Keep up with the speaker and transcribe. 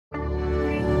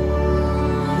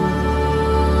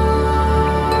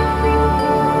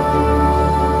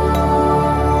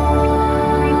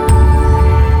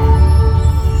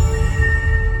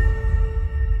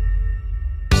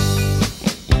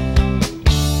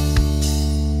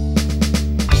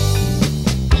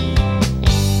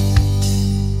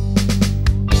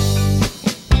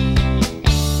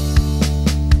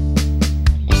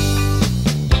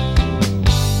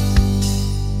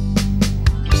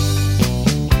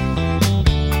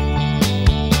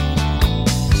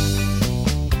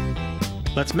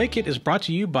Let's Make It is brought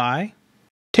to you by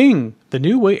Ting, the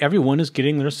new way everyone is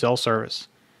getting their cell service.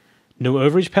 No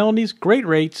overage penalties, great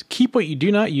rates, keep what you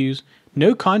do not use,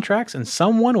 no contracts, and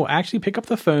someone will actually pick up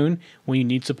the phone when you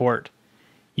need support.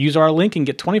 Use our link and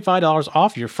get $25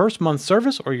 off your first month's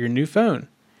service or your new phone.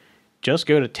 Just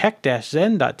go to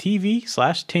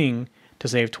tech-zen.tv/ting to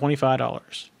save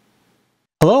 $25.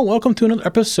 Hello and welcome to another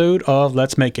episode of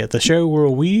Let's Make It, the show where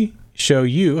we show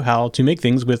you how to make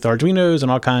things with Arduinos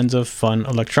and all kinds of fun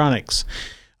electronics.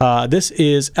 This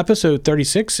is episode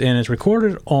 36 and is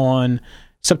recorded on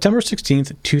September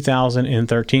 16th,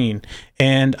 2013.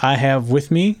 And I have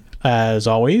with me, as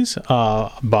always,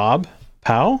 Bob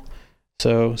Powell.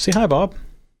 So say hi, Bob.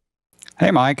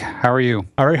 Hey, Mike. How are you?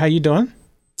 All right. How you doing?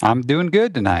 I'm doing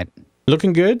good tonight.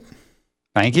 Looking good?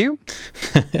 Thank you.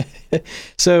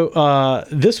 So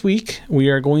this week we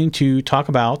are going to talk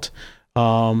about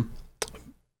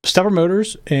stepper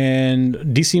motors and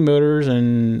DC motors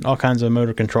and all kinds of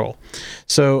motor control.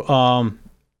 So,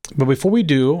 but before we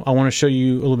do, I want to show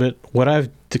you a little bit what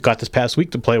I've got this past week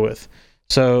to play with.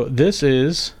 So this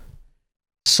is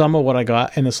some of what I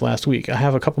got in this last week. I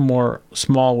have a couple more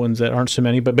small ones that aren't so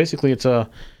many, but basically it's a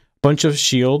bunch of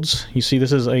shields. You see,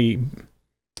 this is a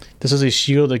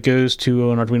shield that goes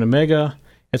to an Arduino Mega.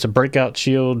 It's a breakout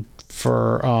shield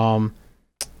for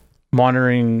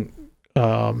monitoring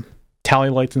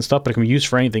tally lights and stuff, but it can be used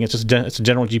for anything. It's a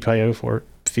general GPIO for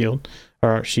field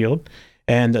or shield.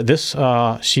 And this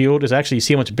shield is actually, you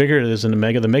see how much bigger it is than the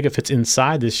Mega. The Mega fits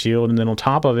inside this shield, and then on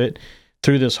top of it,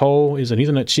 through this hole, is an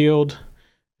Ethernet shield.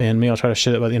 And maybe I'll try to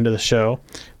show it by the end of the show.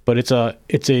 But it's a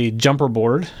jumper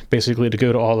board, basically, to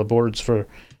go to all the boards for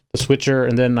the switcher.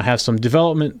 And then I have some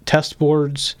development test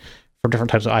boards for different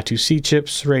types of I2C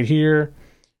chips right here.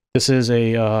 This is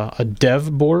a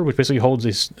dev board, which basically holds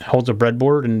a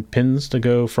breadboard and pins to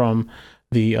go from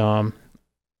the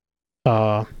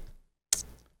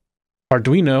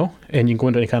Arduino, and you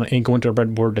can go into a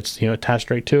breadboard that's attached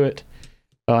right to it.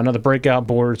 Another breakout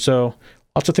board. So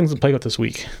lots of things to play with this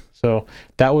week. So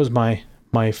that was my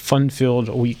fun-filled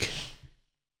week,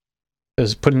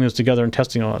 is putting those together and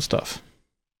testing all that stuff.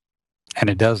 And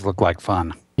it does look like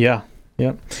fun. Yeah.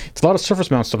 It's a lot of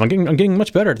surface mount stuff. I'm getting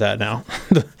much better at that now.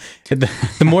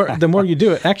 the more you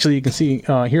do it, actually, you can see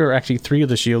here are actually 3 of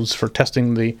the shields for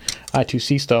testing the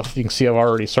I2C stuff. You can see I've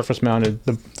already surface mounted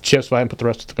the chips, but I haven't put the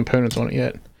rest of the components on it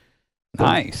yet.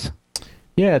 Nice.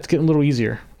 Yeah, it's getting a little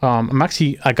easier. I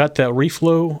got the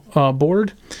reflow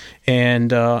board,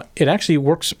 and it actually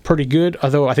works pretty good,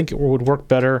 although I think it would work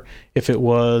better if it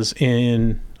was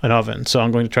in an oven. So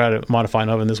I'm going to try to modify an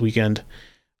oven this weekend.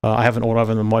 I have an old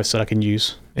oven in my wife's that I can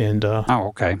use. And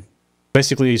okay.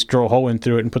 Basically, you just drill a hole in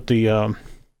through it and put the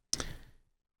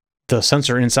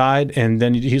sensor inside, and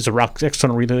then you use a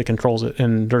external relay that controls it.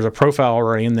 And there's a profile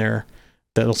already in there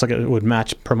that looks like it would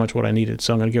match pretty much what I needed.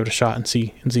 So I'm going to give it a shot and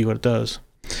see what it does.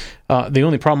 The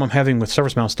only problem I'm having with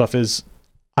surface mount stuff is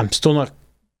I'm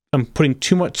putting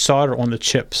too much solder on the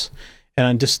chips,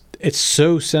 and it's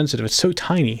so sensitive. It's so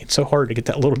tiny. It's so hard to get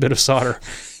that little bit of solder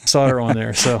on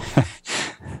there. So,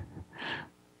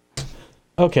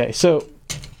 okay. So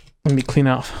let me clean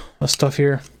out the stuff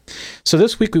here. So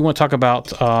this week we want to talk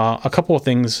about a couple of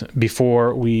things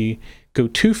before we go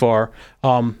too far.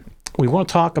 We want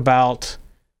to talk about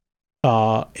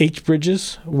H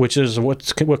bridges, which is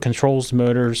what controls the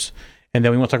motors, and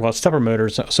then we want to talk about stepper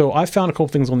motors. So I found a couple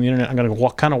things on the internet I'm going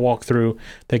to walk through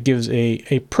that gives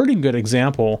a pretty good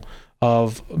example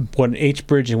of what an H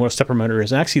bridge and what a stepper motor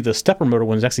is. And actually, the stepper motor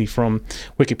one is actually from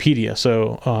Wikipedia,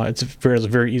 so it's a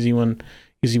very easy one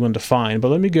to find. But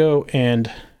let me go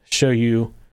and show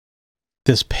you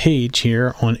this page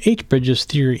here on H bridges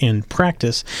theory and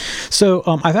practice. So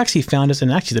I've actually found this,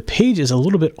 and actually the page is a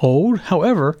little bit old.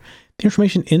 However, the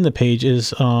information in the page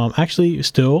is actually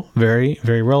still very,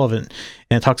 very relevant,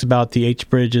 and it talks about the H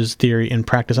bridges theory and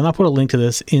practice. And I'll put a link to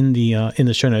this in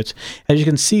the show notes. As you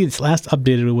can see, it's last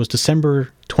updated was December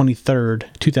 23rd,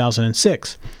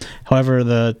 2006. However,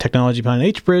 the technology behind an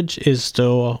H bridge is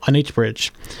still an H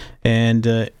bridge, and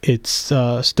it's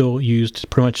still used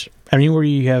pretty much anywhere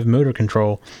you have motor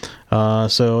control.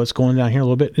 So it's going down here a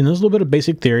little bit, and there's a little bit of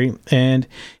basic theory, and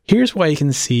here's why you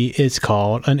can see it's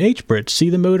called an H bridge. See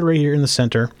the motor right here in the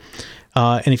center,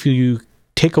 and if you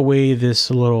take away this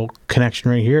little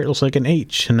connection right here, it looks like an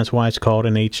H, and that's why it's called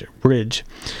an H bridge.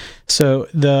 So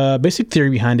the basic theory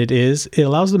behind it is it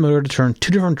allows the motor to turn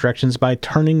 2 different directions by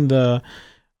turning the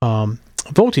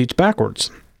voltage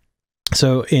backwards.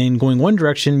 So in going one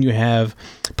direction, you have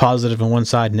positive on one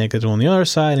side, negative on the other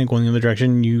side, and going the other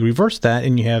direction, you reverse that,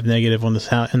 and you have negative on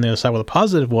the other side where the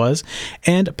positive was,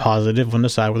 and positive on the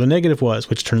side where the negative was,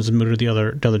 which turns the motor the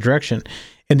other direction.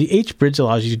 And the H-bridge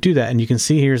allows you to do that. And you can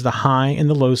see here's the high and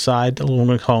the low side. We're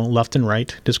going to call them left and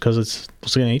right, just because it's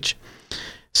an H.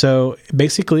 So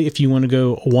basically, if you want to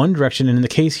go one direction, and in the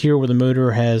case here where the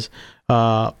motor has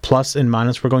plus and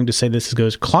minus, we're going to say this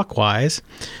goes clockwise.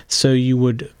 So you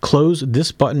would close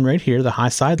this button right here, the high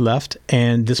side left,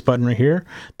 and this button right here,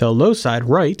 the low side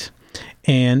right,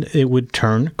 and it would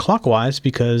turn clockwise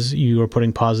because you are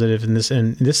putting positive in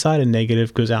this side, and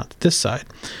negative goes out to this side.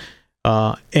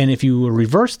 And if you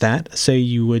reverse that, say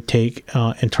you would take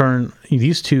and turn,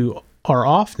 these two are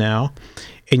off now,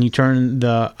 and you turn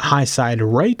the high side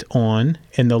right on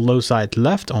and the low side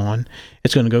left on,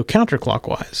 it's going to go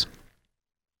counterclockwise.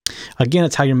 Again,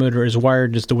 it's how your motor is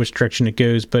wired as to which direction it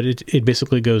goes, but it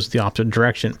basically goes the opposite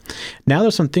direction. Now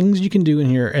there's some things you can do in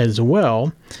here as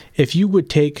well. If you would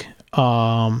take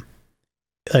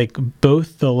like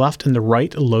both the left and the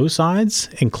right low sides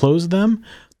and close them,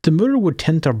 the motor would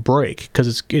tend to break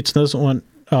because it doesn't want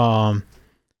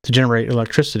to generate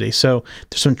electricity. So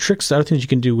there's some tricks, other things you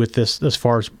can do with this as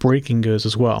far as braking goes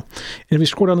as well. And if we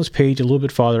scroll down this page a little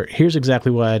bit farther, here's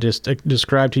exactly what I just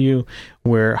described to you,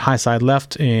 where high side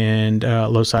left and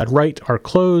low side right are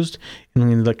closed, and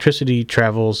the electricity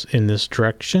travels in this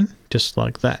direction, just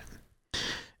like that.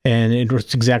 And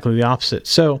it's exactly the opposite.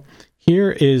 So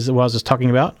here is what I was just talking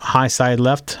about: high side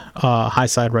left, high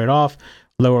side right off,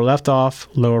 lower left off,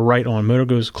 lower right on. Motor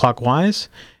goes clockwise,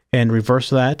 and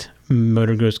reverse that,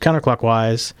 motor goes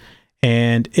counterclockwise.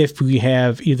 And if we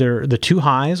have either the two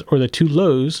highs or the two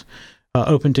lows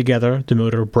open together, the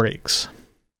motor brakes.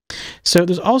 So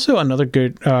there's also another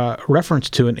good reference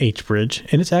to an H-bridge,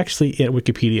 and it's actually at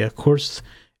Wikipedia. Of course,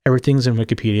 everything's in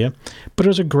Wikipedia, but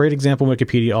there's a great example in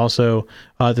Wikipedia also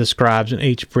describes an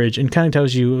H-bridge and kind of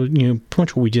tells you, pretty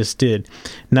much what we just did.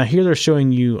 Now here they're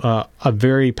showing you a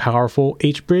very powerful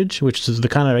H-bridge, which is the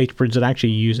kind of H-bridge that I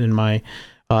actually use in my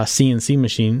CNC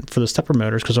machine for the stepper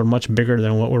motors, because they're much bigger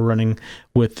than what we're running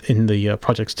with in the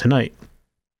projects tonight.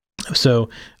 So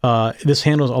this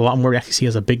handles a lot more. You actually see it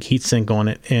has a big heat sink on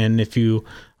it, and if you,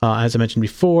 as I mentioned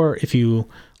before, if you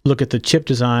look at the chip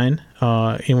design,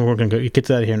 and we're going to get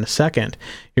to that here in a second,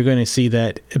 you're going to see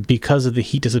that because of the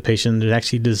heat dissipation, it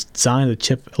actually designed the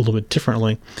chip a little bit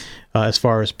differently as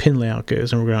far as pin layout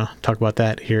goes, and we're going to talk about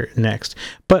that here next.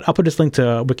 But I'll put this link to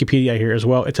Wikipedia here as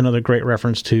well. It's another great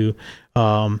reference to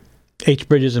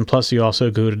H-bridges, and plus you also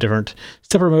go to different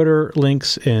stepper motor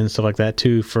links and stuff like that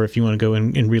too, for if you want to go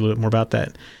and read a little bit more about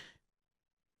that.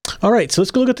 All right, so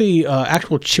let's go look at the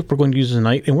actual chip we're going to use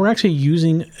tonight, and we're actually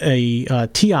using a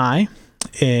TI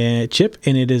chip,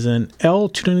 and it is an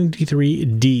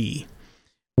L293D.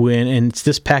 And it's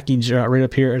this package right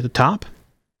up here at the top,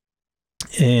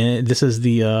 and this is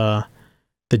the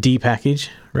D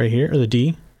package right here, or the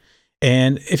D.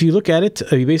 And if you look at it,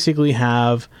 you basically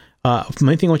have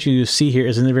main thing what you see here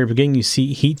is in the very beginning you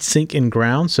see heat sink and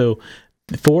ground. So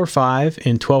 4, 5,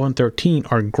 and 12 and 13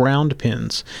 are ground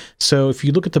pins. So if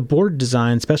you look at the board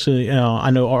design, especially, I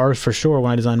know ours for sure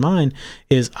when I designed mine,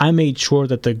 is I made sure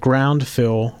that the ground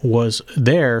fill was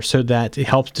there so that it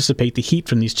helps dissipate the heat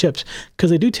from these chips, because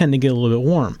they do tend to get a little bit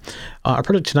warm. Our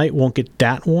product tonight won't get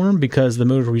that warm because the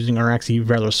motors we're using are actually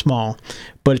rather small,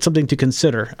 but it's something to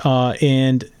consider.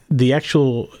 And the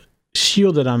actual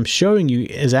shield that I'm showing you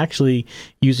is actually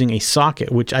using a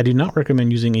socket, which I do not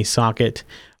recommend using a socket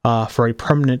for a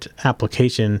permanent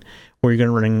application where you're going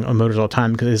to run motors all the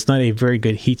time, because it's not a very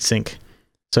good heat sink.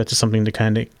 So that's just something to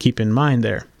kind of keep in mind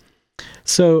there.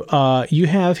 So you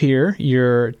have here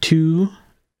your two,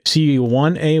 see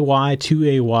 1AY,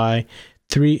 2AY,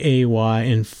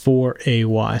 3AY, and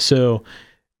 4AY. So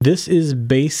this is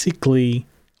basically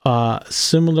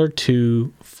similar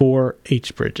to 4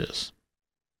 H-bridges.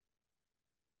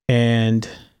 And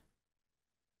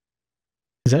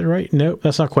is that right? No,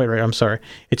 that's not quite right. I'm sorry.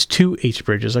 It's 2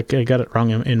 H-bridges. I got it wrong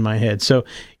in my head. So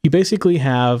you basically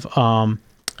have a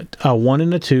 1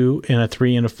 and a 2 and a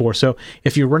 3 and a 4. So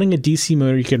if you're running a DC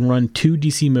motor, you can run 2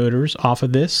 DC motors off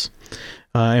of this.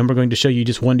 And we're going to show you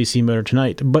just 1 DC motor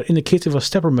tonight. But in the case of a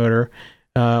stepper motor,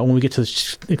 when we get to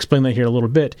explain that here in a little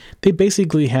bit, they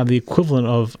basically have the equivalent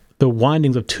of the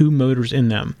windings of 2 motors in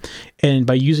them. And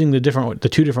by using the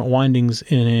 2 different windings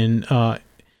in a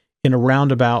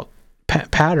roundabout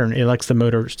pattern, it likes the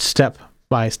motor step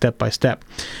by step by step.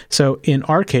 So in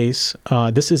our case,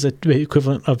 this is the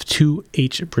equivalent of 2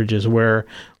 H-bridges, where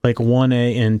like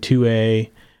 1A and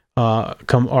 2A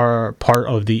are part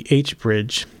of the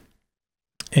H-bridge.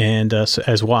 and so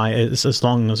as Y, as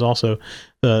long as also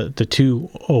the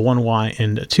 1Y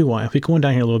and 2Y. If we go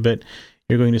down here a little bit,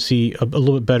 you're going to see a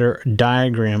little bit better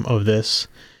diagram of this.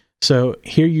 So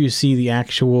here you see the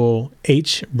actual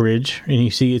H bridge, and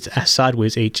you see it's a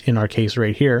sideways H in our case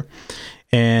right here.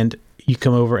 And you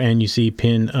come over and you see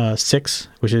pin 6,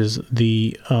 which is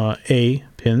the A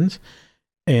pins,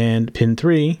 and pin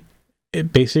 3,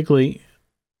 it basically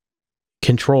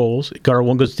controls,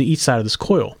 one goes to each side of this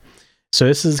coil. So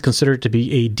this is considered to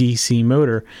be a DC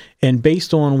motor, and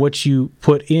based on what you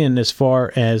put in as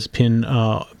far as pin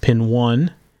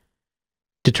 1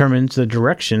 determines the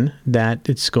direction that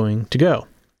it's going to go.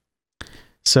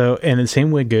 So, and the same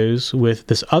way goes with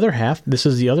this other half. This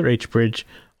is the other H bridge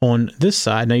on this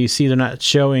side. Now you see they're not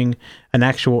showing an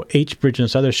actual H bridge on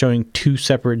this side. They're showing two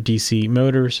separate DC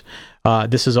motors.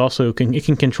 This is also, it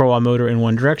can control a motor in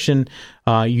one direction.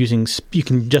 You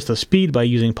can adjust the speed by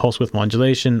using pulse width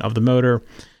modulation of the motor.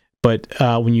 But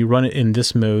when you run it in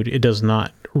this mode, it does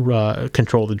not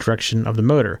control the direction of the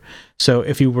motor. So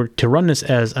if you were to run this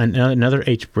as another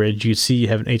H bridge, you'd see you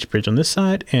have an H bridge on this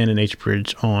side and an H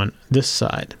bridge on this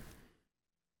side.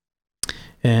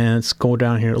 And let's go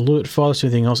down here a little bit farther. So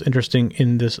anything else interesting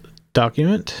in this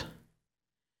document?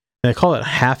 And I call it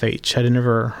half H. I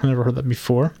never heard that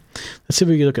before. Let's see if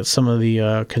we can look at some of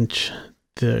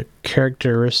the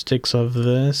characteristics of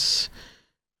this.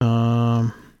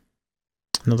 Another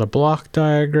block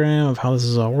diagram of how this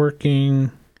is all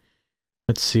working.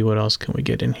 Let's see what else can we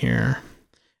get in here.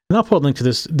 And I'll put a link to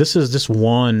this. This is just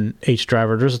one H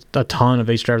driver. There's a ton of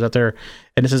H drivers out there,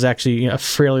 and this is actually a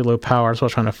fairly low power. So what I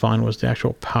was trying to find was the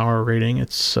actual power rating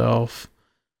itself.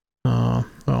 Well,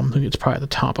 I think it's probably at the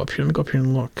top up here. Let me go up here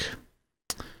and look.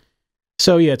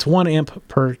 So yeah, it's 1 amp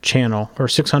per channel, or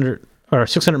 600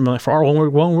 milliamps. For our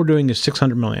one we're doing is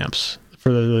 600 milliamps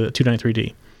for the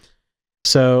 293D.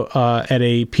 So at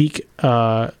a peak,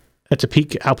 it's a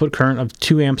peak output current of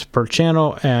 2 amps per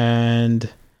channel, and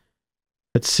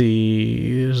let's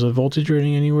see, there's a voltage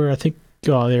rating anywhere? I think,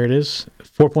 oh, there it is,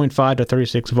 4.5 to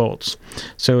 36 volts.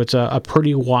 So it's a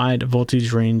pretty wide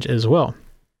voltage range as well.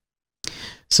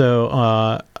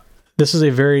 So this is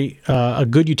a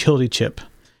good utility chip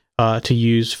to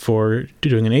use for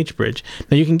doing an H bridge.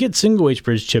 Now you can get single H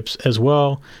bridge chips as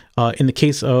well. In the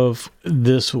case of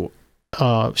this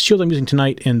shield I'm using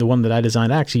tonight and the one that I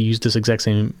designed, I actually used this exact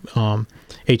same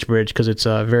H bridge because it's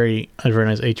a very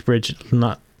nice H bridge,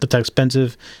 not that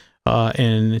expensive,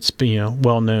 and it's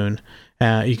well known.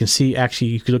 You can see,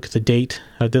 actually, you could look at the date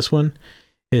of this one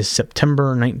is September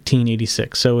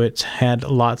 1986. So it's had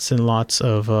lots and lots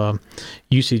of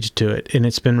usage to it, and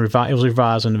it's been revised. It was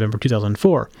revised in November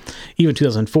 2004. Even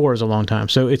 2004 is a long time.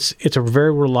 So it's a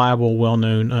very reliable,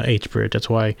 well-known H bridge. That's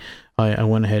why I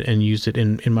went ahead and used it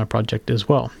in my project as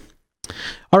well.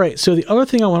 All right. So the other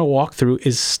thing I want to walk through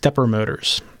is stepper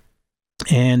motors.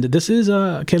 And this is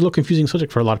a little confusing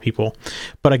subject for a lot of people.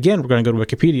 But again, we're going to go to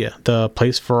Wikipedia, the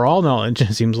place for all knowledge,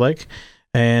 it seems like.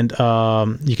 And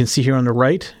you can see here on the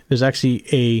right, there's actually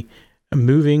a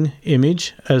moving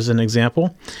image as an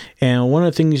example. And one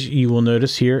of the things you will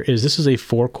notice here is this is a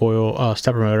 4-coil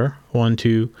stepper motor, 1,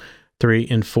 2, 3,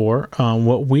 and 4.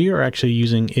 What we are actually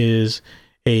using is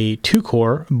a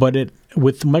 2-core, but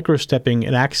with micro stepping,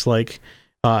 it acts like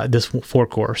this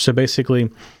 4-core. So basically,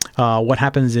 what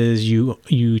happens is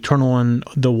you turn on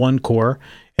the 1 core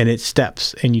and it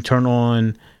steps, and you turn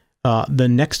on the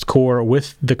next core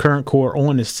with the current core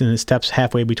on it, and it steps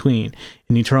halfway between,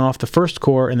 and you turn off the first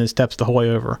core and it steps the whole way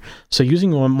over. So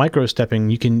using micro stepping,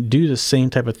 you can do the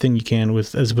same type of thing you can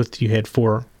as with you had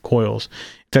 4 coils.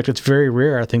 In fact, it's very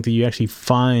rare, I think, that you actually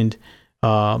find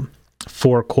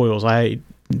 4 coils. I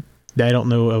don't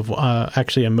know of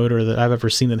actually a motor that I've ever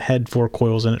seen that had 4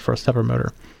 coils in it for a stepper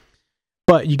motor.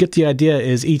 But you get the idea,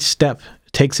 is each step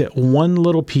takes it one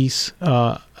little piece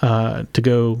to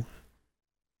go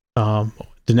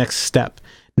the next step.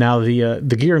 Now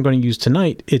the gear I'm going to use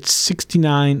tonight, it's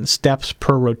 69 steps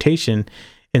per rotation,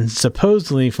 and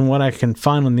supposedly from what I can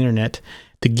find on the internet,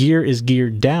 the gear is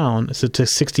geared down so to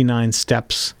 69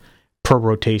 steps per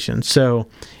rotation. So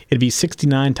it'd be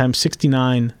 69 times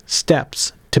 69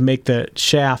 steps to make the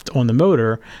shaft on the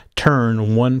motor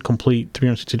turn one complete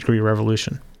 360-degree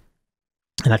revolution.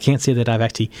 And I can't say that I've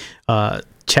actually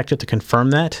checked it to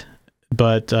confirm that,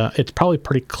 but it's probably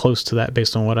pretty close to that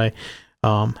based on what I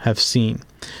have seen.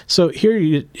 So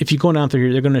here, if you go down through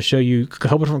here, they're going to show you a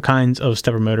couple different kinds of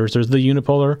stepper motors. There's the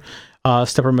unipolar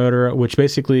stepper motor, which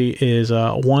basically is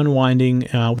one winding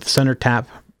with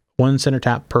one center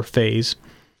tap per phase.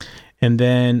 And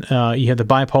then you have the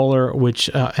bipolar, which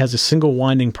has a single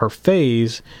winding per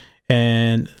phase,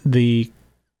 and the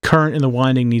current in the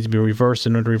winding needs to be reversed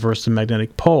in order to reverse the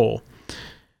magnetic pole.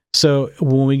 So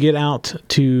when we get out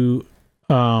to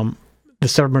the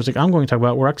stepper motors like I'm going to talk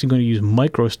about, we're actually going to use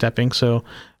micro stepping. So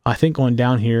I think going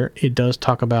down here, it does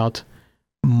talk about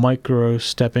micro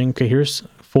stepping. Okay, here's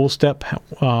full step,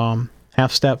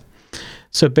 half step.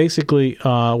 So basically,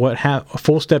 what a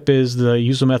full step is the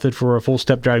usual method for a full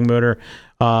step driving motor.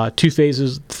 2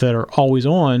 phases that are always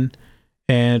on,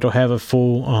 and it'll have a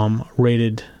full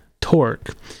rated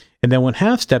torque. And then when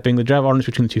half stepping, the drive alternates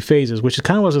between the 2 phases, which is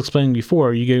kind of what I was explaining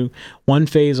before. You go 1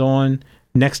 phase on,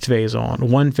 next phase on,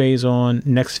 1 phase on,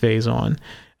 next phase on.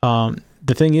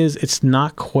 The thing is, it's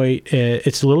not quite,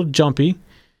 it's a little jumpy,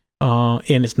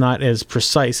 and it's not as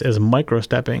precise as micro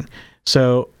stepping.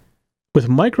 So with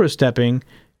micro stepping,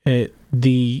 they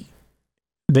say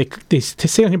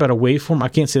anything about a waveform. I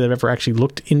can't say that I've ever actually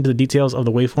looked into the details of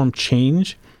the waveform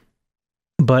change,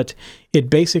 but it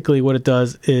basically, what it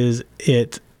does is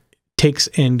it takes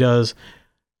and does,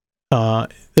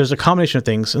 there's a combination of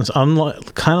things. It's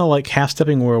kind of like half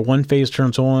stepping where 1 phase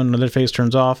turns on, another phase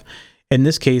turns off. In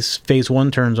this case, phase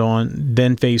 1 turns on,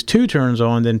 then phase 2 turns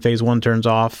on, then phase 1 turns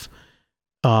off,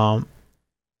 and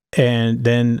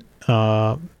then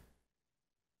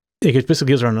it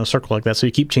basically goes around in a circle like that. So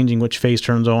you keep changing which phase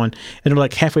turns on, and they're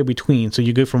like halfway between. So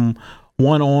you go from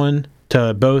 1 on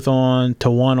to both on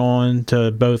to 1 on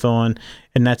to both on,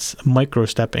 and that's micro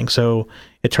stepping. So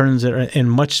it turns it in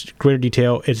much greater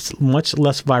detail. It's much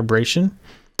less vibration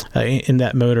in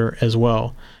that motor as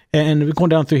well. And we're going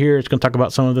down through here. It's going to talk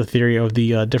about some of the theory of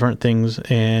the different things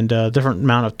and different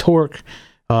amount of torque.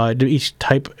 Each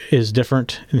type is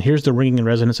different. And here's the ringing and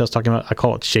resonance I was talking about. I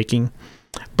call it shaking,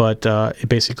 but it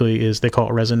basically is, they call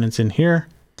it resonance in here.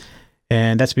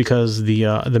 And that's because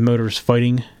the motor is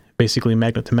fighting basically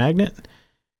magnet to magnet.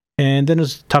 And then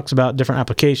it talks about different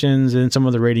applications and some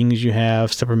of the ratings you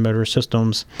have, stepper motor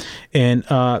systems. And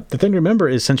the thing to remember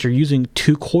is, since you're using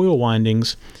 2 coil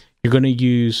windings, you're going to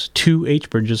use 2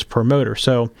 H-bridges per motor.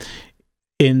 So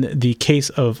in the case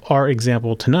of our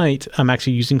example tonight, I'm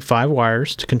actually using 5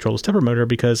 wires to control the stepper motor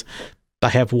because I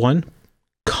have 1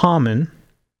 common,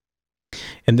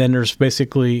 and then there's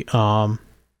basically, I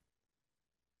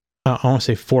want to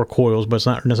say 4 coils, but it's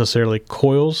not necessarily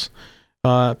coils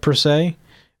per se,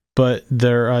 but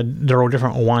they're all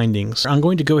different windings. I'm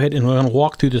going to go ahead and we're going to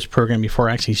walk through this program before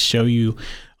I actually show you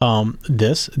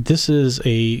this. This is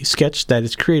a sketch that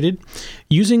is created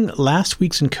using last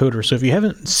week's encoder. So if you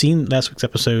haven't seen last week's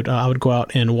episode, I would go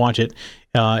out and watch it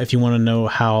if you want to know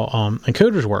how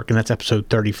encoders work. And that's episode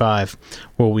 35,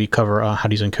 where we cover how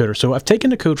to use encoders. So I've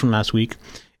taken the code from last week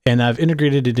and I've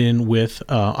integrated it in with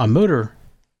a motor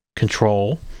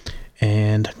control.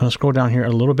 And I'm going to scroll down here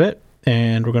a little bit.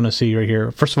 And we're going to see right here.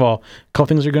 First of all, a couple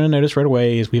things you're going to notice right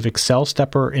away is we have Excel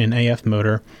stepper and AF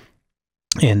motor.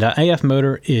 And AF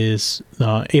motor is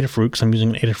Adafruit, because I'm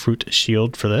using an Adafruit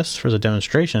shield for this, for the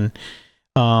demonstration.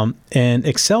 And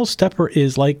Excel stepper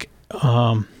is like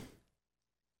a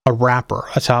wrapper.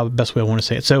 That's how the best way I want to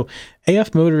say it. So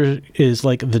AF motor is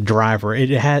like the driver.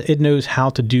 It knows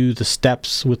how to do the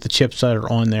steps with the chips that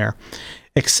are on there.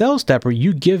 Excel stepper,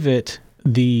 you give it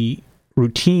the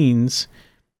routines.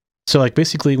 So like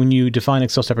basically when you define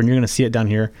Excel stepper, and you're going to see it down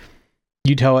here,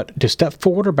 you tell it to step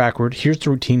forward or backward. Here's the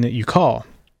routine that you call.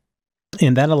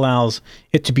 And that allows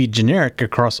it to be generic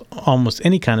across almost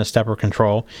any kind of stepper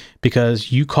control,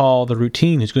 because you call the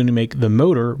routine is going to make the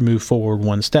motor move forward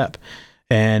 1 step.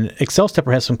 And Excel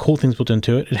stepper has some cool things built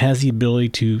into it. It has the ability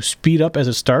to speed up as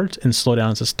it starts and slow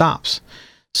down as it stops.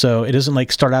 So it doesn't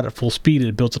like start out at full speed.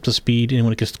 It builds up to speed, and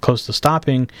when it gets close to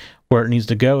stopping where it needs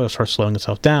to go, it'll start slowing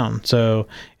itself down. So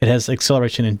it has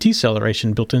acceleration and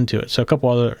deceleration built into it. So a couple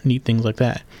other neat things like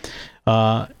that.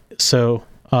 That's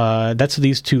what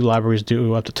these 2 libraries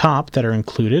do up the top that are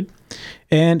included.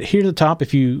 And here at the top,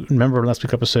 if you remember last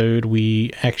week's episode,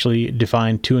 we actually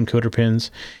defined 2 encoder pins.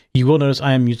 You will notice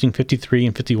I am using 53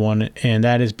 and 51, and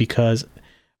that is because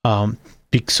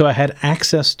so I had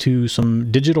access to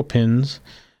some digital pins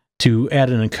to add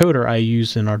an encoder I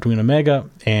use in Arduino Mega,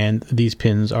 and these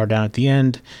pins are down at the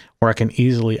end where I can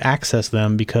easily access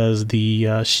them because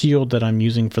the shield that I'm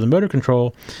using for the motor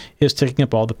control is taking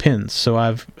up all the pins. So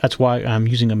that's why I'm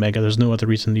using a Mega. There's no other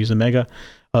reason to use a Mega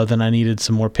other than I needed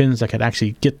some more pins I could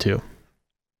actually get to.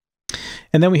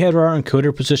 And then we have our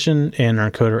encoder position and our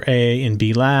encoder A and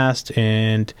B last,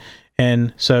 and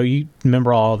so you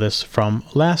remember all of this from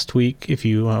last week if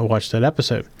you watched that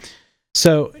episode.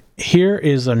 So here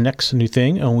is the next new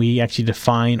thing, and we actually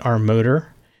define our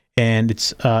motor, and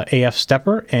it's AF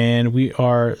stepper, and we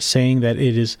are saying that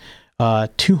it is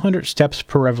 200 steps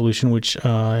per revolution, which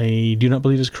I do not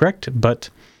believe is correct, but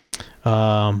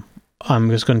I'm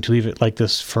just going to leave it like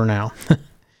this for now.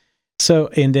 So,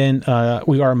 and then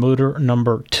we are motor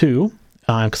number 2,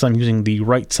 because I'm using the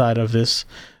right side of this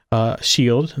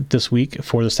shield this week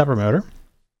for the stepper motor.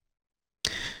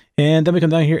 And then we come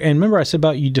down here, and remember I said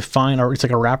about you define, or it's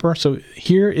like a wrapper. So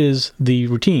here is the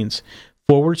routines: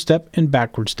 forward step and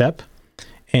backward step.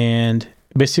 And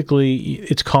basically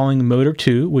it's calling motor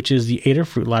 2, which is the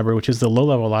Adafruit library, which is the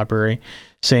low-level library,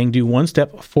 saying do 1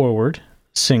 step forward,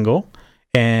 single,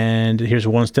 and here's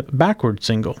 1 step backward,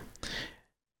 single.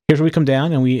 Here's where we come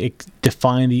down and we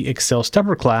define the Excel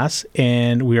stepper class,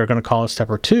 and we are going to call it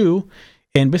stepper 2.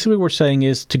 And basically what we're saying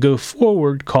is to go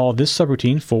forward, call this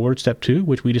subroutine forward step 2,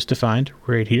 which we just defined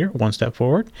right here, 1 step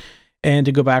forward. And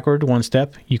to go backward 1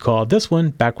 step, you call this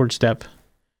one backward step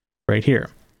right here.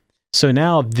 So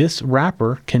now this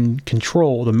wrapper can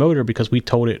control the motor because we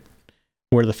told it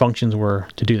where the functions were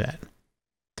to do that.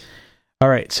 All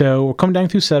right, so we're coming down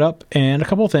through setup, and a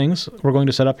couple of things we're going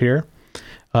to set up here.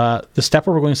 The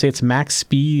stepper, we're going to say its max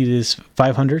speed is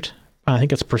 500, I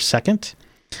think it's per second.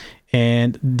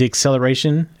 And the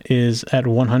acceleration is at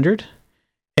 100.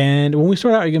 And when we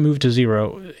start out, you can move to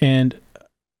 0. And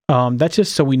that's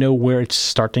just so we know where it's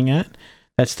starting at.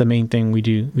 That's the main thing we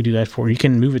do that for. You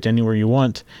can move it to anywhere you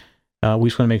want. We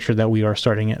just want to make sure that we are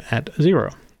starting it at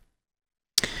 0.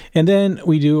 And then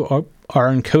we do our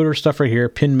encoder stuff right here.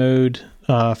 Pin mode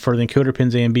for the encoder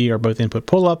pins A and B are both input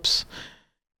pull-ups.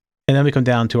 And then we come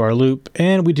down to our loop,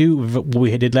 and we do what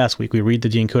we did last week. We read the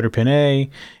encoder pin A,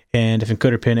 and if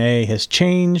encoder pin A has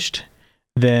changed,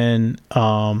 then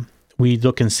we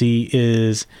look and see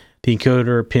is the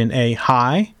encoder pin A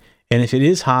high, and if it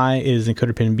is high, is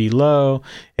encoder pin B low,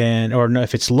 or no,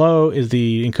 if it's low, is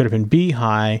the encoder pin B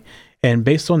high, and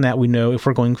based on that, we know if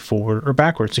we're going forward or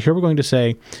backwards. So here we're going to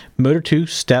say motor 2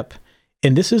 step,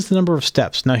 and this is the number of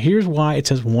steps. Now here's why it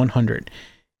says 100.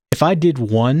 If I did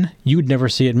 1, you would never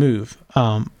see it move.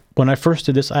 When I first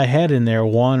did this, I had in there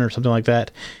 1 or something like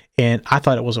that, and I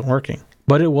thought it wasn't working,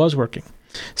 but it was working.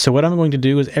 So what I'm going to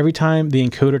do is every time the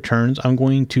encoder turns, I'm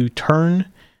going to turn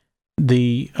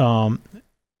the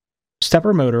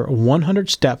stepper motor 100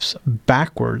 steps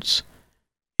backwards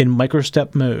in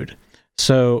microstep mode.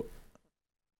 So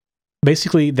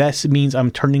basically that means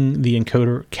I'm turning the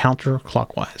encoder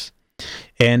counterclockwise.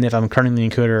 And if I'm turning the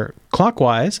encoder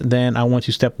clockwise, then I want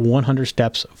to step 100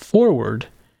 steps forward,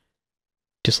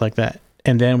 just like that.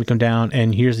 And then we come down,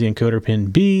 and here's the encoder pin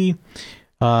B.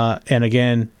 And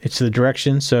again, it's the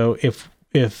direction. So if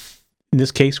in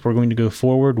this case, we're going to go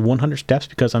forward 100 steps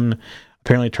because I'm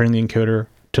apparently turning the encoder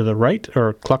to the right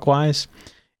or clockwise.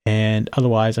 And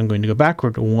otherwise, I'm going to go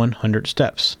backward 100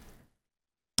 steps.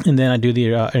 And then I do the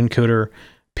encoder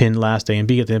pin last A and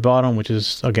B at the bottom, which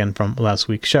is, again, from last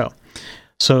week's show.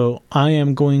 So I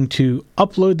am going to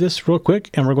upload this real quick,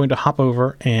 and we're going to hop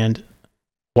over and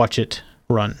watch it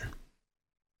run.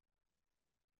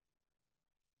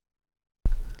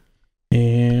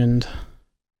 And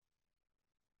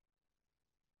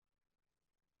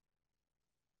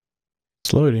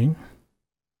it's loading.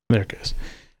 There it goes.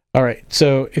 All right,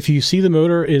 so if you see the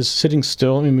motor is sitting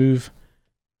still, let me move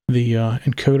the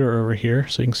encoder over here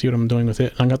so you can see what I'm doing with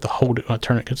it. I'm going to have to hold it,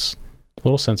 turn it, it's a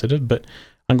little sensitive, but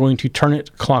I'm going to turn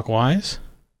it clockwise.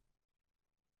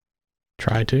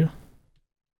 Try to.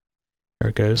 There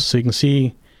it goes. So you can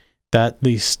see that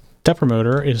the stepper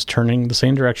motor is turning the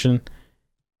same direction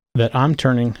that I'm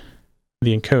turning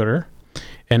the encoder.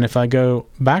 And if I go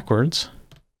backwards,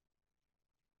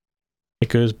 it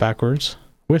goes backwards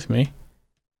with me.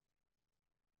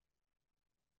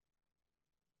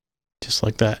 Just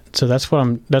like that. So that's what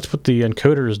the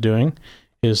encoder is doing,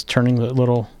 is turning the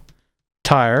little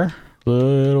tire a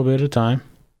little bit at a time.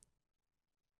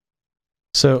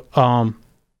 So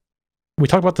we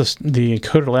talked about the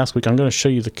encoder last week. I'm going to show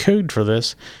you the code for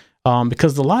this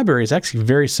because the library is actually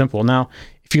very simple. Now,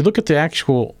 if you look at the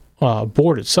actual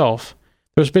board itself,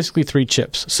 there's basically 3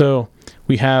 chips. So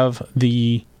we have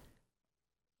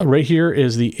right here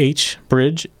is the H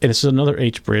bridge, and this is another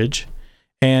H bridge.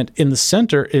 And in the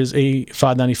center is a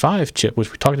 595 chip,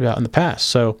 which we talked about in the past.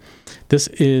 So this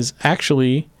is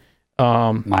actually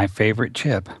my favorite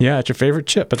chip. Yeah, it's your favorite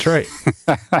chip. That's right.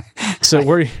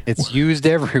 So it's used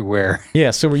everywhere.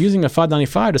 Yeah, so we're using a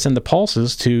 595 to send the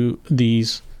pulses to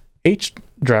these H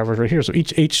drivers right here. So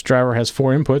each H driver has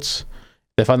 4 inputs.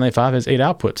 The 595 has 8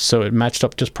 outputs, so it matched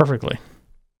up just perfectly.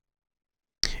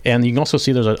 And you can also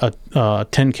see there's a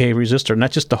 10K resistor, and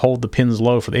that's just to hold the pins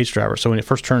low for the H driver. So when it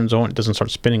first turns on, it doesn't start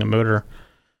spinning a motor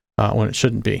when it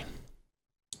shouldn't be.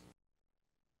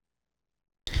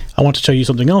 I want to show you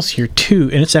something else here too,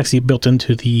 and it's actually built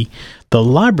into the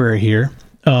library here.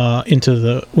 into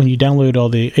the, when you download all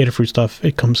the Adafruit stuff,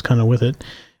 it comes kind of with it.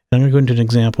 And I'm going to go into an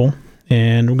example,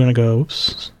 and we're going to go,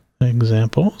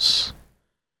 examples.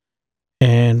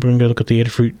 And we're going to look at the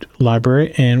Adafruit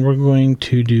library, and we're going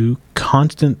to do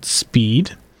constant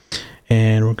speed.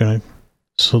 And we're going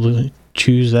to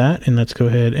choose that, and let's go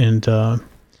ahead and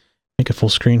make a full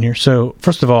screen here. So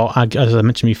first of all, as I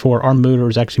mentioned before, our motor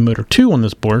is actually motor 2 on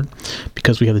this board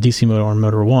because we have the DC motor on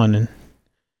motor 1.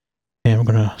 And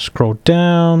we're going to scroll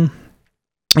down,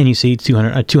 and you see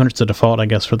 200. 200 is the default, I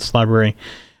guess, for this library.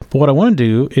 But what I want to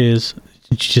do is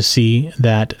just see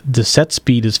that the set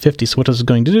speed is 50. So what this is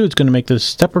going to do, it's going to make this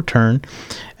stepper turn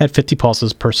at 50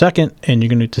 pulses per second, and you're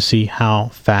going to need to see how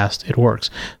fast it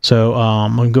works. So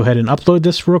I'm going to go ahead and upload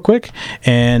this real quick,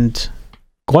 and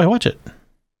go ahead and watch it.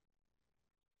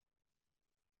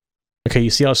 Okay,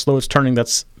 you see how slow it's turning?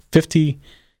 That's 50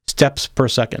 steps per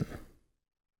second.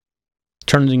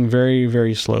 Turning very,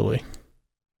 very slowly.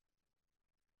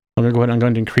 I'm going to go ahead and I'm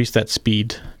going to increase that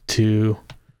speed to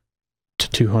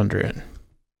 200.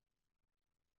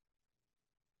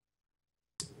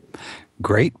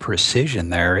 Great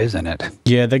precision there, isn't it?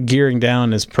 Yeah, that gearing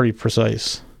down is pretty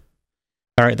precise.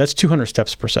 All right, that's 200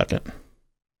 steps per second.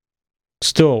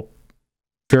 Still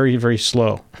very, very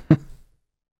slow.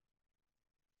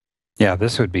 Yeah,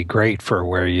 this would be great for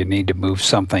where you need to move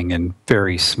something in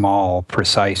very small,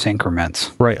 precise increments.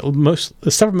 Right. Most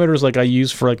the stepper motors like I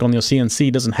use for like on the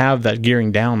CNC doesn't have that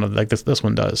gearing down like this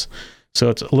one does. So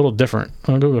it's a little different.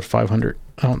 I'm gonna go with 500.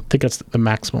 I don't think that's the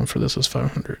maximum for this is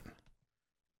 500.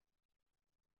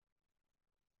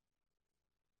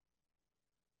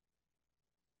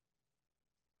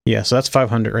 Yeah, so that's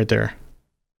 500 right there.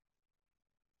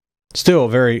 Still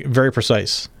very, very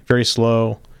precise, very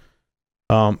slow.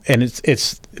 And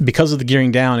it's because of the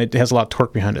gearing down, it has a lot of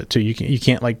torque behind it too. You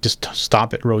can't like just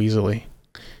stop it real easily.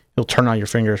 It'll turn out your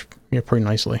fingers pretty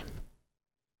nicely.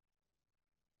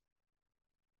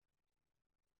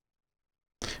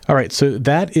 All right, so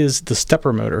that is the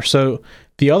stepper motor. So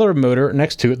the other motor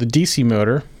next to it, the DC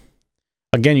motor,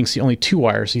 again, you can see only 2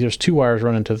 wires. See, there's 2 wires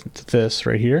running to this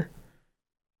right here,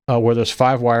 where there's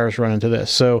 5 wires running to this.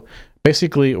 So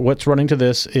basically what's running to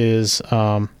this is,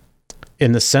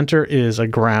 in the center is a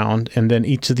ground, and then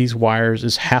each of these wires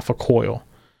is half a coil.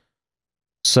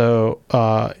 So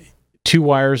 2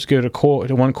 wires go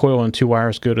to one coil, and 2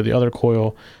 wires go to the other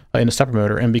coil in the stepper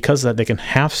motor. And because of that, they can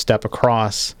half step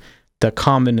across the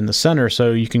common in the center,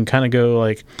 so you can kind of go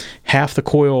like half the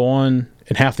coil on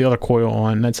and half the other coil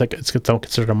on. That's like it's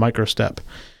considered a micro step,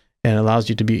 and it allows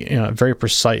you to be very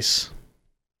precise.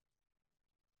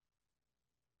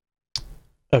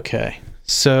 Okay,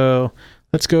 so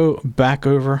let's go back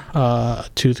over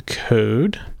to the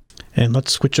code, and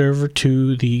let's switch over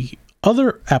to the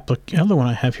other one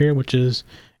I have here, which is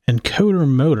encoder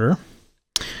motor.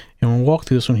 And we'll walk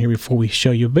through this one here before we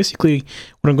show you. Basically,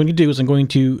 what I'm going to do is I'm going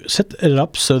to set it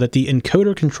up so that the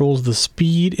encoder controls the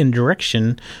speed and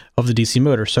direction of the DC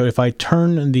motor. So if I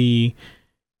turn the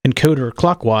encoder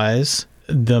clockwise,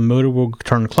 the motor will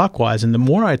turn clockwise. And the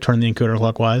more I turn the encoder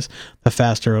clockwise, the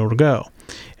faster it will go.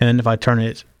 And then if I turn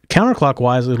it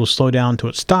counterclockwise, it'll slow down until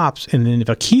it stops. And then if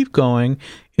I keep going,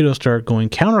 it'll start going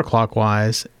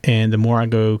counterclockwise. And the more I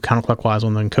go counterclockwise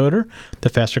on the encoder, the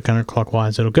faster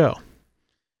counterclockwise it'll go.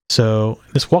 So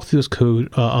let's walk through this code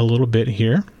a little bit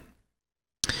here.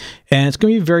 And it's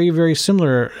going to be very, very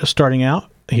similar starting out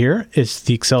here. It's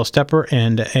the Excel stepper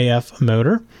and the AF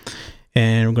motor.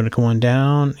 And we're going to come on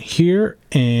down here,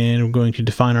 and we're going to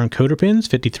define our encoder pins,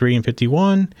 53 and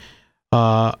 51.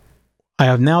 I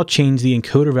have now changed the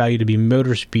encoder value to be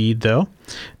motor speed, though.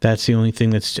 That's the only thing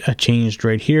that's changed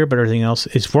right here, but everything else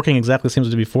is working exactly the same as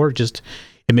it did before. Just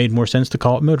it made more sense to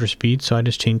call it motor speed, so I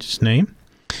just changed its name.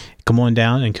 Come on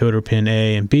down, encoder pin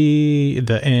A and B.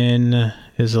 The N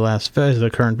is the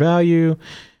current value.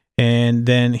 And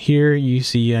then here you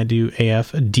see I do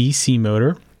AF DC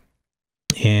motor,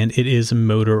 and it is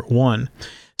motor 1.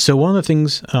 So one of the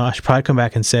things I should probably come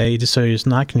back and say, just so it's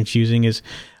not confusing, is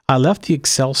I left the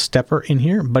Excel stepper in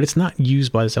here, but it's not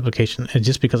used by this application. It's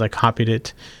just because I copied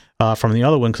it from the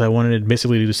other one, because I wanted to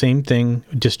basically do the same thing,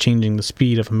 just changing the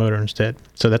speed of a motor instead.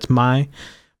 So that's my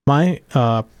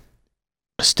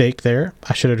mistake there.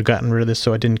 I should have gotten rid of this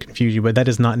so I didn't confuse you, but that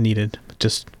is not needed,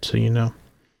 just so you know.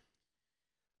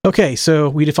 Okay, so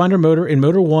we defined our motor in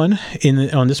motor 1.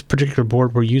 On this particular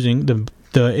board, we're using the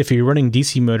if you're running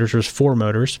DC motors, there's 4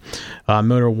 motors.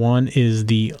 Motor 1 is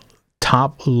the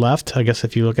top left, I guess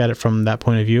if you look at it from that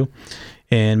point of view,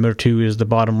 and motor 2 is the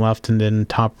bottom left, and then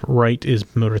top right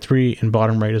is motor 3, and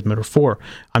bottom right is motor 4.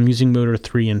 I'm using motor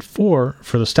 3 and 4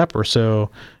 for the stepper, so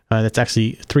that's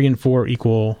actually 3 and 4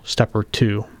 equal stepper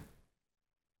 2.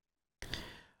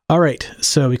 All right,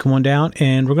 so we come on down,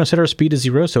 and we're going to set our speed to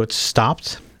 0, so it's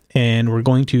stopped. And we're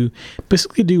going to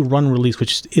basically do run release,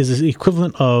 which is the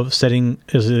equivalent of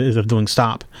doing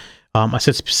stop. I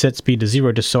set speed to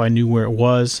 0 just so I knew where it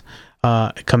was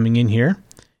coming in here.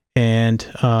 And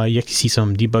you actually see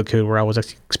some debug code where I was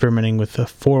actually experimenting with the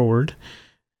forward.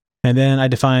 And then I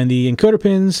define the encoder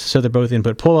pins, so they're both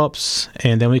input pull-ups.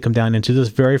 And then we come down into this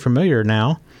very familiar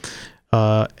now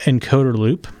encoder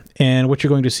loop. And what you're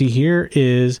going to see here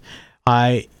is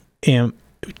I am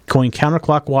going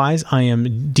counterclockwise. I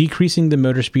am decreasing the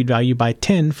motor speed value by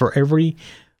 10 for every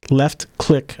left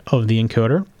click of the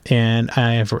encoder, and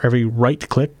for every right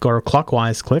click or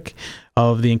clockwise click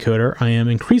of the encoder, I am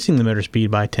increasing the motor speed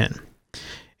by 10.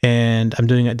 And I'm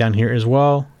doing it down here as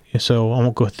well, so I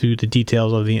won't go through the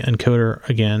details of the encoder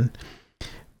again.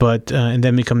 But and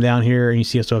then we come down here, and you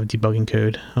see I still have debugging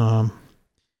code.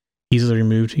 Easily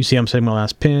removed. You see I'm setting my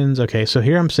last pins. Okay, so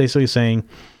here I'm basically saying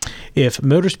if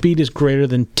motor speed is greater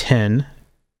than 10,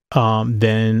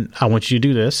 then I want you to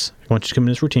do this. I want you to come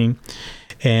in this routine.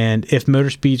 And if motor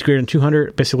speed is greater than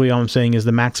 200, basically all I'm saying is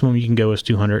the maximum you can go is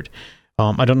 200.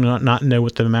 I don't not know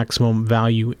what the maximum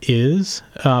value is,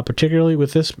 particularly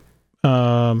with this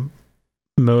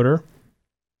motor,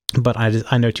 but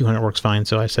I know 200 works fine,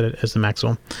 so I set it as the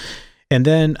maximum. And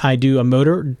then I do a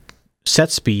motor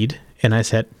set speed, and I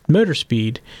set motor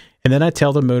speed, and then I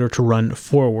tell the motor to run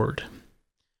forward.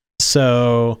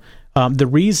 So the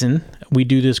reason we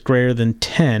do this greater than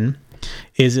 10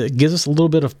 is it gives us a little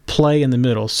bit of play in the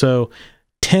middle. So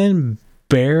 10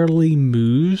 barely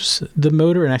moves the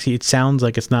motor, and actually it sounds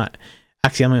like it's not,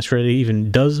 actually I'm not sure it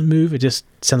even does move, it just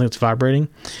sounds like it's vibrating.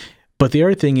 But the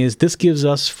other thing is this gives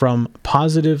us from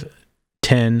positive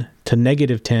 10 to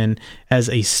negative 10 as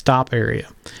a stop area.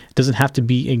 It doesn't have to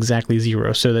be exactly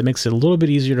 0, so that makes it a little bit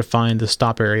easier to find the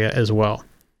stop area as well.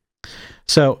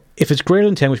 So if it's greater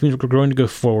than 10, which means we're going to go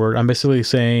forward, I'm basically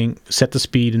saying set the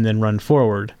speed and then run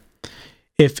forward.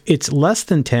 If it's less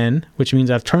than 10, which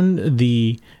means I've turned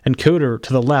the encoder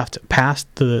to the left past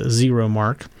the 0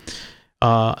 mark,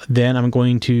 then I'm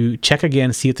going to check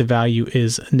again, see if the value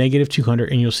is negative 200,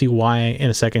 and you'll see why in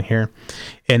a second here.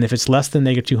 And if it's less than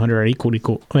negative 200, I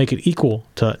make it equal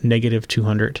to negative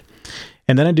 200.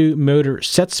 And then I do motor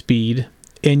set speed,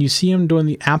 and you see I'm doing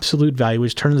the absolute value,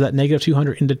 which turns that negative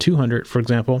 200 into 200, for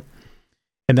example.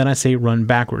 And then I say run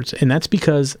backwards. And that's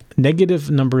because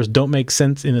negative numbers don't make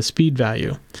sense in a speed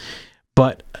value,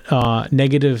 but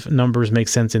negative numbers make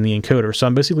sense in the encoder. So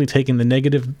I'm basically taking the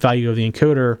negative value of the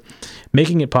encoder,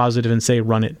 making it positive, and say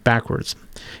run it backwards.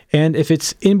 And if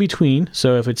it's in between,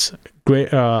 so if it's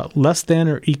less than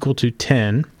or equal to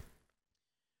 10,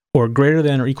 or greater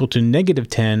than or equal to negative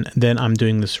 10, then I'm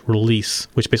doing this release,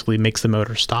 which basically makes the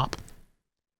motor stop.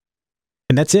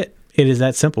 And that's it. It is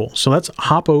that simple. So let's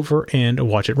hop over and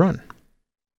watch it run.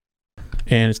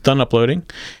 And it's done uploading.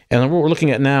 And what we're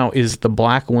looking at now is the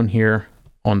black one here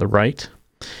on the right.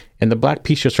 And the black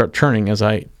piece should start turning as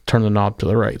I turn the knob to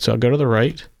the right. So I'll go to the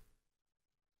right.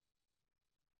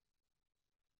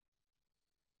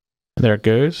 And there it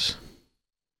goes.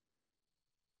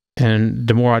 And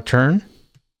the more I turn,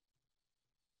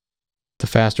 the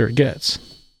faster it gets.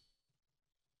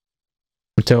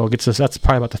 Until it gets this, that's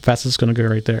probably about the fastest it's going to go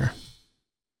right there.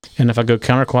 And if I go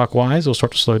counterclockwise, it'll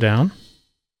start to slow down.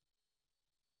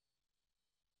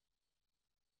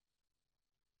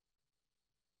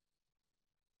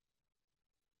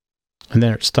 And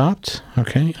there it stopped.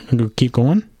 Okay, I'm going to keep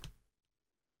going.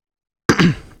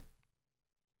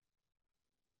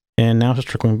 And now it's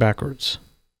trickling backwards.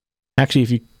 Actually,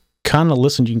 if you kind of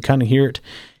listen, you can kind of hear it.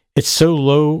 It's so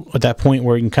low at that point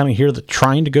where you can kind of hear the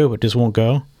trying to go, but just won't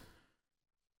go.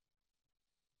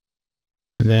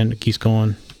 And then it keeps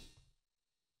going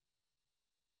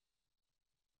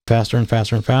faster and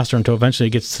faster and faster until eventually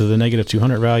it gets to the negative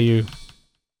 200 value,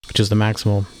 which is the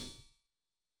maximum.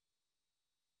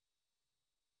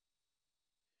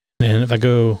 And if I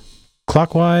go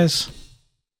clockwise,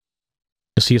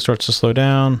 you'll see it starts to slow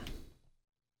down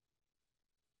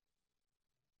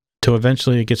till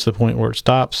eventually it gets to the point where it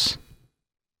stops.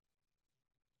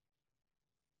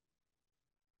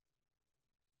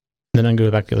 Then I can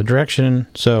go back the other direction.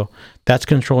 So that's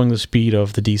controlling the speed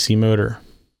of the DC motor.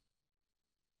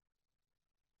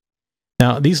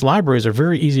 Now, these libraries are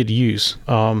very easy to use.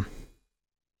 I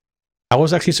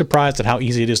was actually surprised at how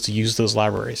easy it is to use those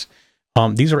libraries.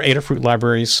 These are Adafruit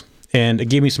libraries, and it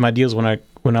gave me some ideas when I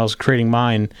was creating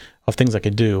mine of things I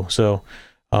could do. So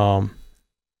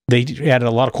they added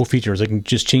a lot of cool features. They can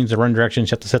just change the run direction, you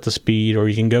have to set the speed, or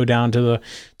you can go down to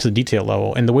the detail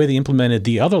level. And the way they implemented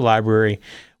the other library,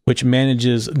 which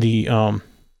manages the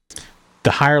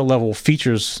the higher level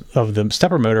features of the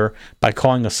stepper motor by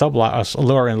calling a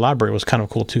lower end library was kind of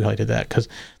cool too. How I did that, because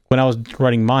when I was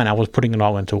writing mine, I was putting it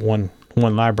all into one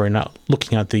library, not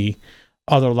looking at the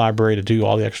other library to do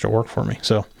all the extra work for me.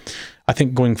 So I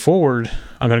think going forward,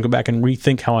 I'm going to go back and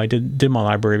rethink how I did my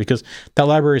library, because that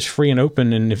library is free and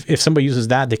open, and if somebody uses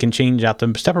that, they can change out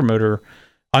the stepper motor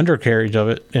undercarriage of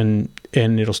it, and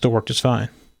it'll still work just fine.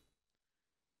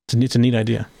 It's a neat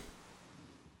idea.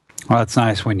 Well, it's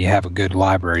nice when you have a good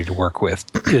library to work with,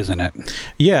 isn't it?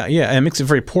 Yeah, and it makes it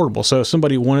very portable. So if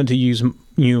somebody wanted to use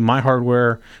my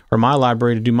hardware or my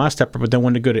library to do my stepper, but then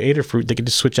wanted to go to Adafruit, they could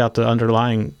just switch out the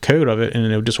underlying code of it,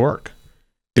 and it would just work.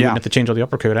 They wouldn't have to change all the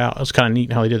upper code out. It was kind of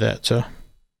neat how they did that. So,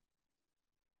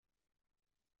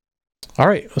 all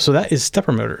right, so that is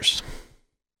stepper motors.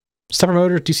 Stepper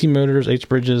motors, DC motors, H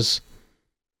bridges,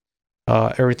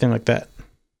 everything like that.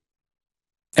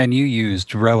 And you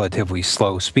used relatively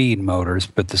slow speed motors,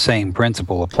 but the same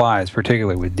principle applies,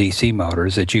 particularly with DC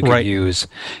motors, that you can use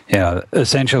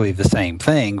essentially the same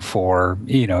thing for,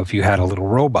 if you had a little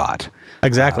robot.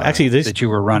 Exactly. Actually, that you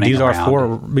were running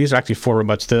around. These are actually 4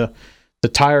 robots. The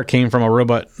tire came from a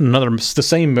robot, the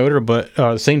same motor, but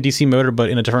the same DC motor, but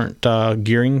in a different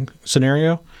gearing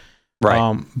scenario.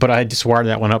 Right. But I just wired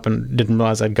that one up and didn't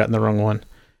realize I'd gotten the wrong one.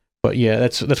 But yeah,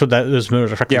 that's what those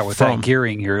motors are from. Yeah, with that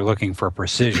gearing, you're looking for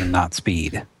precision, not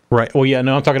speed. Right. Well, yeah,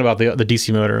 no, I'm talking about the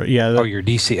DC motor. Yeah. Your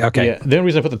DC. Okay. Yeah. The only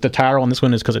reason I put the tire on this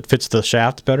one is because it fits the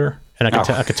shaft better, and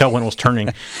I could tell when it was turning.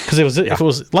 Because if it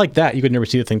was like that, you could never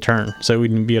see the thing turn. So we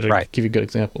wouldn't be able to give you a good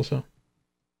example. So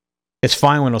it's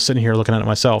fine when I was sitting here looking at it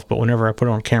myself, but whenever I put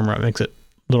it on camera, it makes it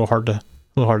a little hard to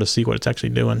see what it's actually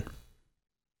doing.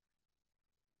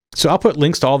 So I'll put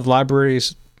links to all the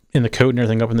libraries in the code and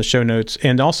everything up in the show notes,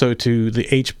 and also to the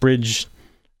H-Bridge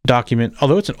document.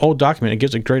 Although it's an old document, it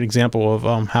gives a great example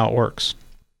of how it works.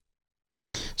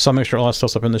 So I'll make sure all that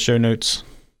stuff's up in the show notes,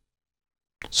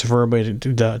 so for everybody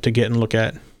to get and look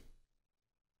at.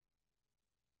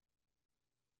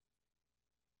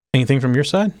 Anything from your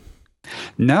side?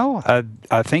 No,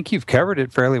 I think you've covered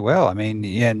it fairly well. I mean,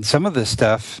 and some of this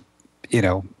stuff,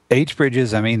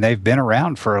 H-bridges, they've been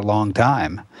around for a long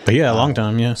time. But yeah, a long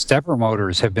time, yeah. Stepper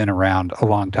motors have been around a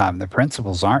long time. The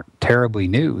principles aren't terribly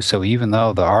new. So even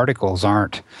though the articles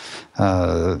aren't,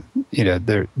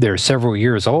 they're several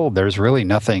years old, there's really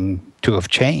nothing to have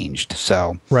changed.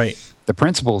 So the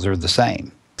principles are the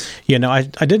same. Yeah, no, I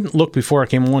didn't look before I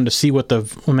came on to see what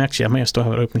actually, I may still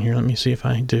have it open here. Let me see if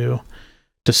I do.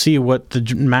 To see what the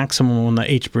maximum on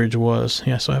the H-bridge was.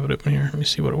 Yeah, so I have it open here. Let me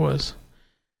see what it was.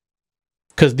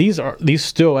 Because these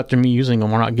still, after me using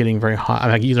them, are not getting very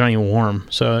hot. These are not even warm,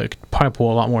 so it could probably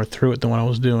pull a lot more through it than what I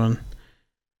was doing.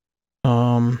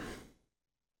 Well,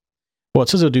 it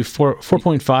says it'll do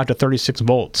 4.5 to 36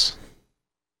 volts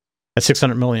at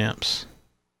 600 milliamps.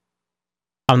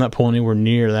 I'm not pulling anywhere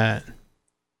near that.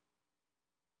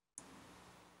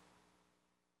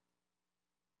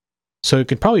 So it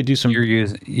could probably do some. You're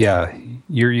using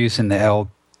the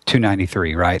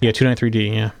L293, right? Yeah,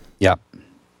 293D. Yeah. Yep.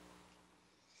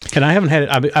 And I haven't had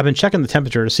it. I've been checking the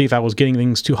temperature to see if I was getting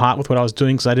things too hot with what I was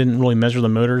doing, because I didn't really measure the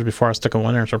motors before I stuck them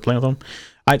on there and started playing with them.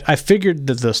 I figured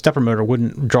that the stepper motor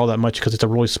wouldn't draw that much because it's a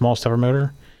really small stepper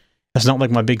motor. It's not like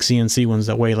my big CNC ones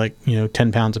that weigh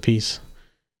 10 pounds a piece.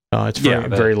 It's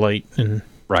very light, and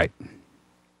right.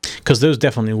 Because those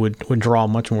definitely would draw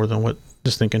much more than what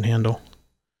this thing can handle.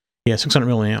 Yeah, 600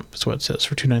 milliamp is what it says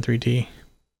for 293D.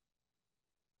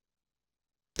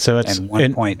 So it's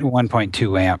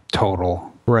 1.2 amp total.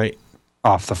 Right.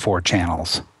 Off the 4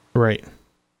 channels. Right.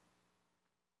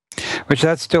 Which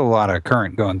that's still a lot of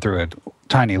current going through a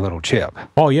tiny little chip.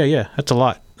 Oh, yeah. That's a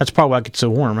lot. That's probably why it gets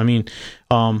so warm.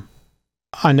 I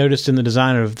noticed in the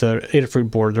design of the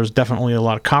Adafruit board, there's definitely a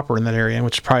lot of copper in that area,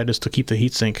 which is probably just to keep the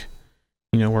heatsink,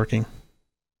 working.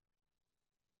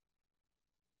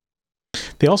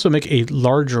 They also make a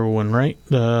larger one, right?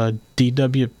 The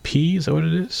DWP, is that what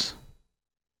it is?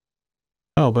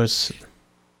 Oh, but it's...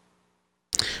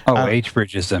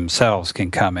 H-bridges themselves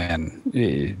can come in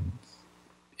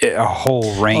a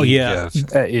whole range of,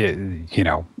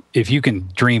 if you can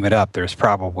dream it up, there's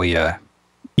probably a...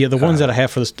 Yeah, the ones that I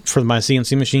have for my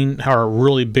CNC machine are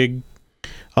really big.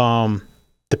 The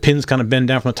pins kind of bend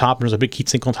down from the top, and there's a big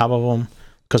heatsink on top of them,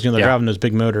 because they're driving those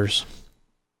big motors.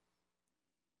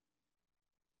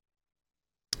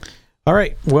 All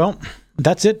right, well...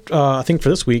 That's it, I think, for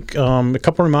this week. A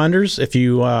couple reminders. If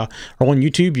you are on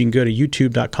YouTube, you can go to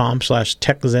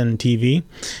youtube.com/TechZenTV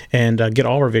and get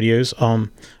all our videos.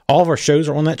 All of our shows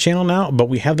are on that channel now, but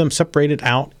we have them separated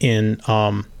out in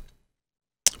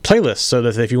playlists, so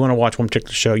that if you want to watch one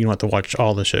particular show, you don't have to watch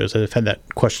all the shows. I've had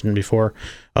that question before.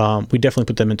 We definitely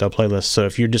put them into a playlist. So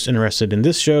if you're just interested in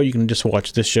this show, you can just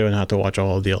watch this show and not have to watch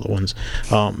all of the other ones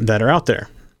that are out there.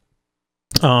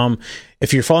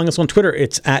 If you're following us on Twitter,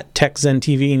 it's at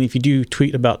TechZenTV, and if you do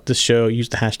tweet about this show, use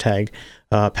the hashtag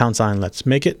 #Let's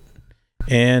Make It.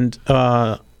 And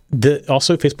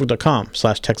also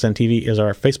Facebook.com/TechZenTV is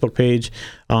our Facebook page.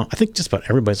 I think just about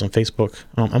everybody's on Facebook.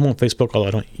 I'm on Facebook, although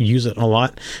I don't use it a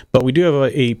lot. But we do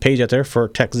have a page out there for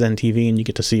TechZenTV, and you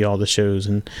get to see all the shows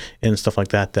and stuff like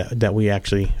that we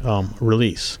actually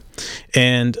release.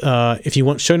 And if you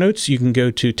want show notes, you can go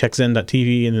to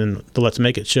techzen.tv and then the Let's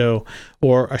Make It show,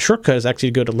 or a shortcut is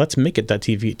actually to go to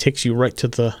letsmakeit.tv. It takes you right to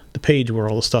the page where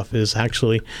all the stuff is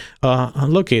actually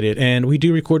located. And we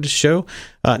do record this show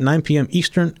at 9 p.m.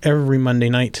 Eastern every Monday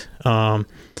night.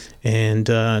 And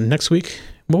next week,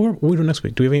 what we do next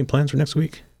week? Do we have any plans for next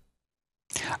week?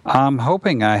 I'm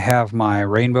hoping I have my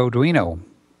Rainbow Arduino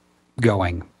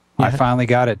going. Yeah. I finally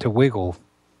got it to wiggle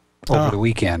over the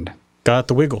weekend. Got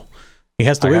the wiggle. He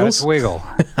has the wiggles? Got it to wiggle.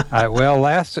 Well,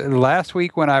 last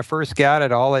week when I first got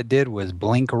it, all it did was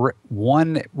blink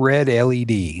one red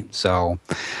LED. So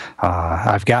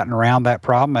I've gotten around that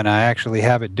problem, and I actually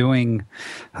have it doing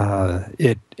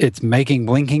it's making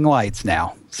blinking lights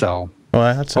now. So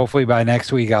hopefully by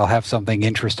next week I'll have something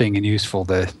interesting and useful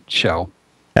to show.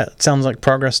 That sounds like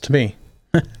progress to me.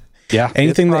 Yeah.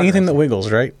 anything that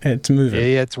wiggles, right? It's moving.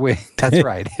 Yeah, that's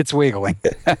right. It's wiggling.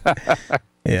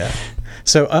 Yeah.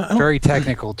 So very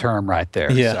technical term right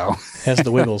there. Yeah. So. Has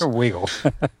the wiggles. Wiggle.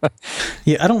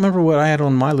 Yeah, I don't remember what I had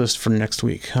on my list for next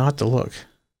week. I'll have to look.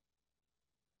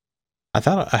 I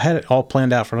thought I had it all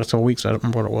planned out for the next couple weeks. I don't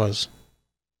remember what it was.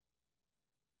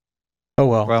 Oh,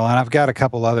 well. Well, and I've got a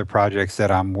couple other projects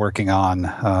that I'm working on.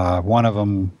 One of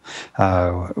them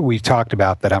we've talked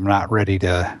about that I'm not ready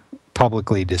to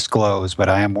publicly disclose, but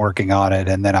I am working on it.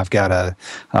 And then I've got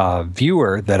a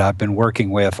viewer that I've been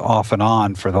working with off and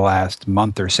on for the last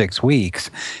month or 6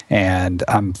 weeks, and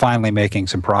I'm finally making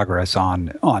some progress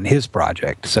on his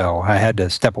project. So I had to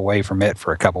step away from it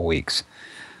for a couple weeks.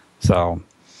 So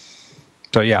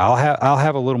yeah, I'll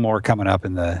have a little more coming up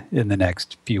in the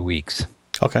next few weeks.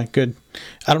 Okay, good.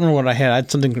 I don't remember what I had. I had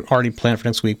something already planned for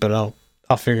next week, but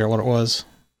I'll figure out what it was.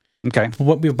 Okay.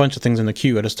 We'll have a bunch of things in the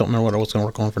queue. I just don't remember what I was going to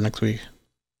work on for next week.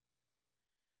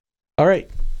 All right.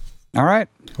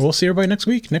 We'll see everybody next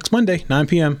week, next Monday, 9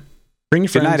 p.m. Bring your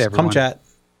friends. Good night, everyone. Come chat.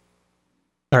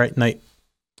 All right, night.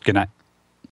 Good night.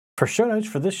 For show notes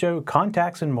for this show,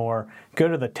 contacts, and more, go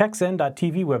to the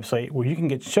techzen.tv website where you can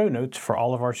get show notes for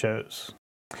all of our shows.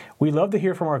 We love to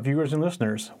hear from our viewers and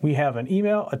listeners. We have an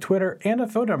email, a Twitter, and a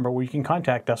phone number where you can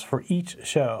contact us for each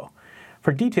show.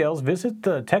 For details, visit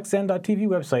the techzen.tv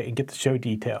website and get the show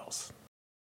details.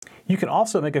 You can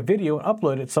also make a video and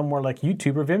upload it somewhere like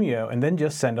YouTube or Vimeo, and then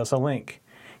just send us a link.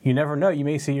 You never know, you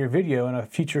may see your video in a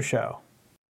future show.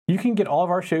 You can get all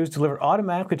of our shows delivered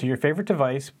automatically to your favorite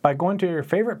device by going to your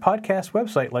favorite podcast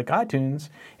website like iTunes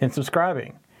and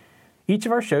subscribing. Each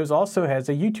of our shows also has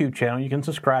a YouTube channel you can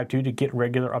subscribe to get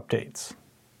regular updates.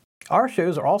 Our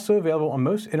shows are also available on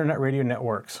most internet radio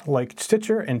networks like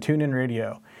Stitcher and TuneIn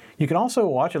Radio. You can also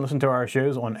watch and listen to our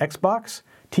shows on Xbox,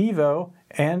 TiVo,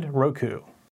 and Roku.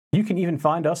 You can even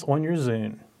find us on your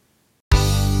Zune.